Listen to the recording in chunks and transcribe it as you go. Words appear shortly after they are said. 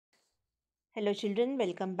Hello, children,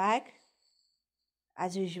 welcome back.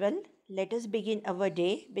 As usual, let us begin our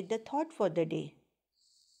day with the thought for the day.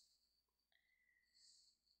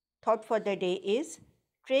 Thought for the day is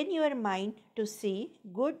train your mind to see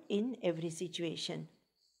good in every situation.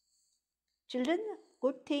 Children,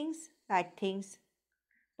 good things, bad things,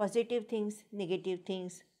 positive things, negative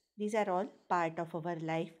things, these are all part of our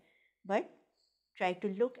life. But try to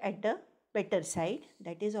look at the better side.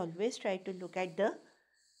 That is, always try to look at the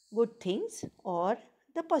good things or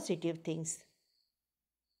the positive things.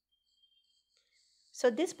 So,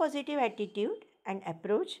 this positive attitude and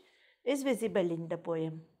approach is visible in the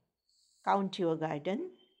poem Count Your Garden.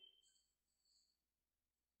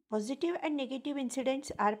 Positive and negative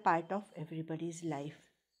incidents are part of everybody's life.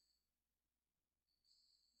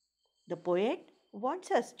 The poet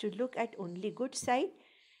wants us to look at only good side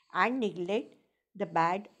and neglect the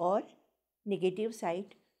bad or negative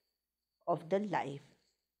side of the life.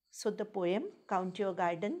 So, the poem Count Your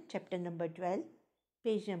Garden, chapter number 12,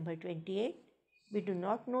 page number 28. We do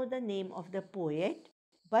not know the name of the poet,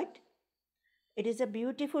 but it is a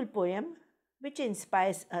beautiful poem which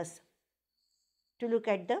inspires us to look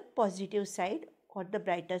at the positive side or the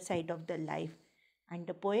brighter side of the life. And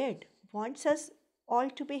the poet wants us all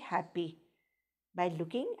to be happy by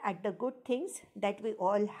looking at the good things that we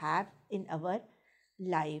all have in our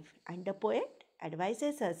life. And the poet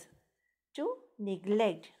advises us to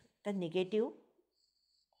neglect the negative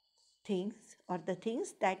things or the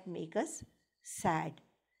things that make us sad.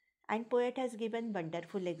 And poet has given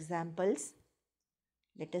wonderful examples.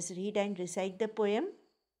 Let us read and recite the poem.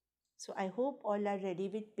 So I hope all are ready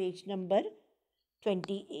with page number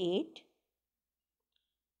 28.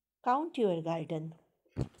 Count your garden.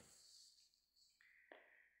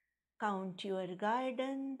 Count your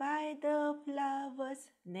garden by the flowers,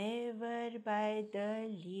 never by the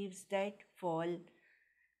leaves that fall.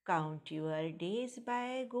 Count your days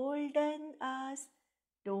by golden hours,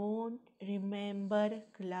 don't remember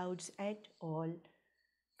clouds at all.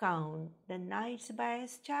 Count the nights by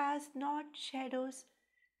stars, not shadows.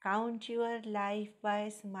 Count your life by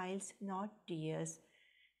smiles, not tears.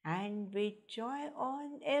 And with joy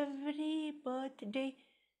on every birthday,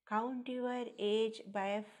 count your age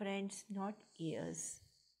by friends, not years.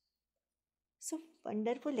 So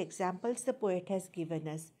wonderful examples the poet has given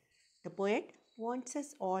us. The poet wants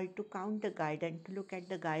us all to count the garden, to look at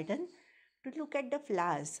the garden, to look at the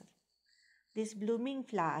flowers. These blooming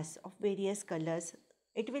flowers of various colors,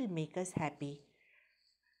 it will make us happy.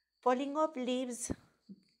 Falling off leaves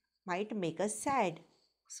might make us sad.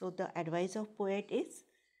 So the advice of poet is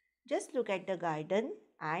just look at the garden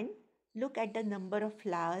and look at the number of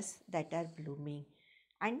flowers that are blooming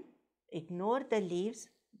and ignore the leaves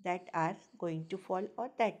that are going to fall or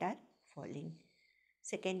that are falling.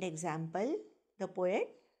 Second example, the poet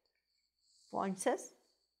wants us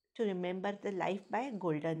to remember the life by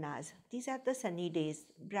golden hours. These are the sunny days,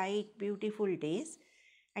 bright, beautiful days,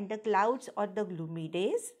 and the clouds or the gloomy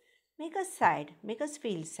days make us sad, make us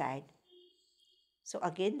feel sad. So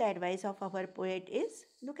again, the advice of our poet is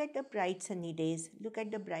look at the bright sunny days, look at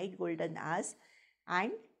the bright golden hours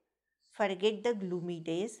and forget the gloomy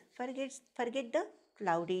days, forget the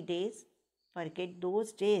cloudy days, forget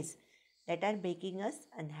those days that are making us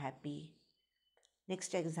unhappy.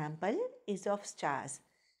 Next example is of stars.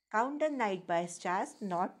 Count the night by stars,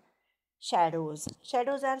 not shadows.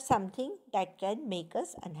 Shadows are something that can make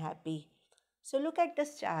us unhappy. So look at the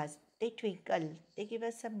stars. They twinkle, they give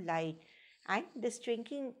us some light, and these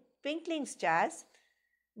twinkling stars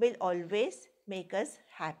will always make us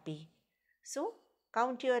happy. So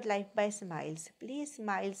count your life by smiles. Please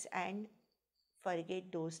smiles and forget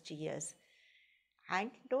those tears.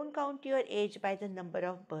 And don't count your age by the number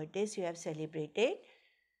of birthdays you have celebrated.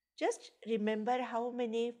 Just remember how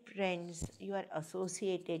many friends you are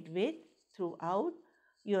associated with throughout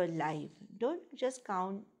your life. Don't just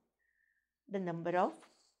count the number of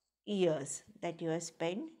years that you have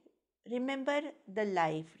spent. Remember the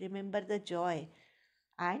life, remember the joy,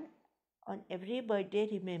 and on every birthday,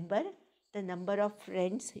 remember the number of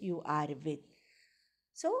friends you are with.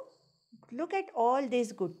 So, look at all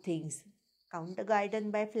these good things. Count the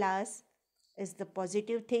garden by flowers is the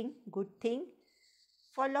positive thing, good thing.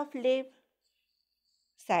 Fall of leaf,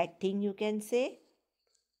 sad thing you can say.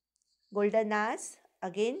 Golden hours,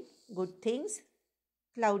 again, good things.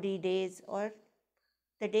 Cloudy days or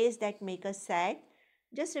the days that make us sad,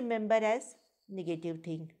 just remember as negative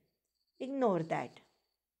thing. Ignore that.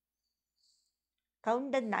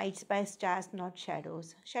 Count the nights by stars, not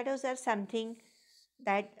shadows. Shadows are something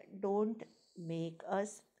that don't make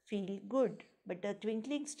us feel good, but the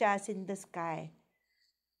twinkling stars in the sky,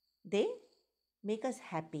 they make us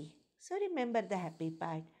happy. So remember the happy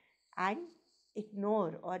part and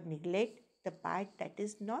ignore or neglect the part that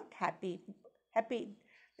is not happy,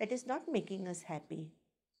 that is not making us happy.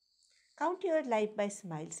 Count your life by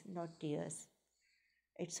smiles, not tears.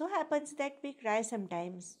 It so happens that we cry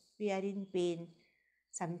sometimes, we are in pain,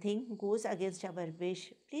 something goes against our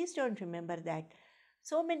wish. Please don't remember that.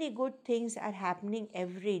 So many good things are happening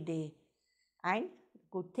every day, and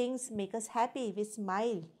good things make us happy. We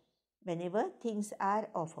smile whenever things are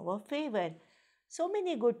of our favor. So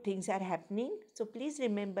many good things are happening. So please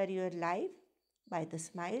remember your life by the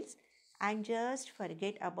smiles and just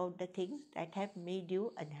forget about the things that have made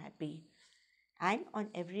you unhappy. And on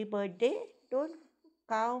every birthday, don't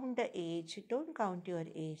count the age, don't count your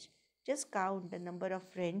age. Just count the number of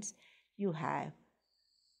friends you have.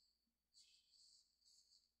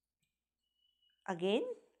 Again,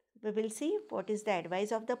 we will see what is the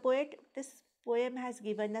advice of the poet. This poem has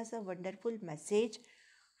given us a wonderful message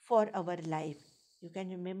for our life. You can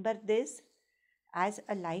remember this as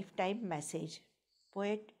a lifetime message.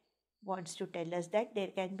 Poet wants to tell us that there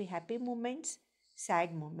can be happy moments,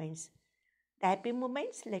 sad moments. The happy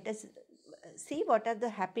moments, let us see what are the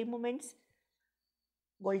happy moments.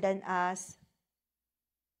 Golden hours,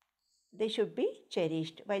 they should be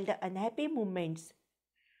cherished, while the unhappy moments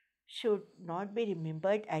should not be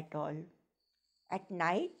remembered at all. At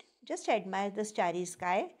night, just admire the starry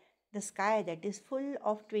sky, the sky that is full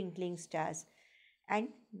of twinkling stars, and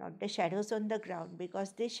not the shadows on the ground,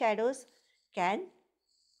 because these shadows can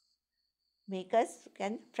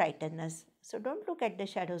can frighten us. So don't look at the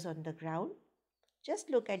shadows on the ground, just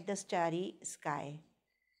look at the starry sky.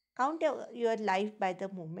 Count your life by the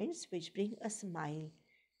moments which bring a smile,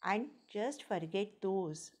 and just forget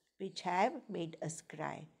those which have made us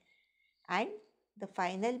cry. And the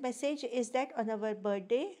final message is that on our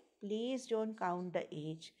birthday, please don't count the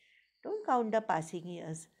age, don't count the passing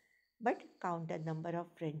years, but count the number of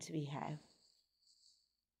friends we have.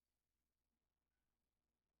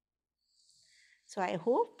 So I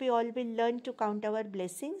hope we all will learn to count our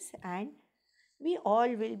blessings, and we all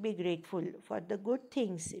will be grateful for the good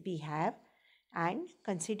things we have and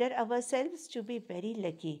consider ourselves to be very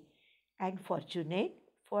lucky and fortunate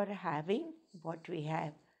for having what we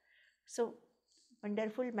have. So,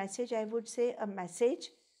 wonderful message, I would say, a message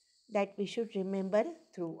that we should remember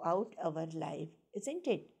throughout our life, isn't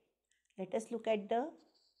it? Let us look at the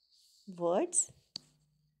words.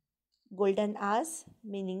 Golden hours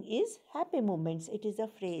meaning is happy moments, it is a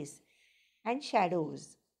phrase. And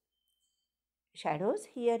shadows. Shadows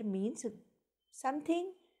here means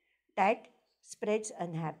something that spreads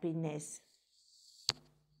unhappiness.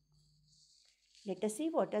 Let us see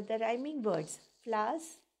what are the rhyming words.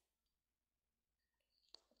 Flowers.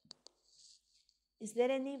 Is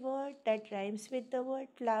there any word that rhymes with the word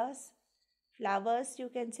flowers? Flowers, you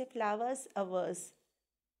can say flowers, hours.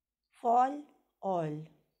 Fall, all.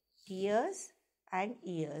 Tears and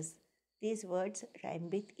ears. These words rhyme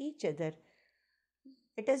with each other.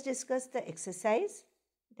 Let us discuss the exercise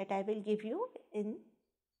that I will give you in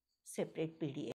separate PDF.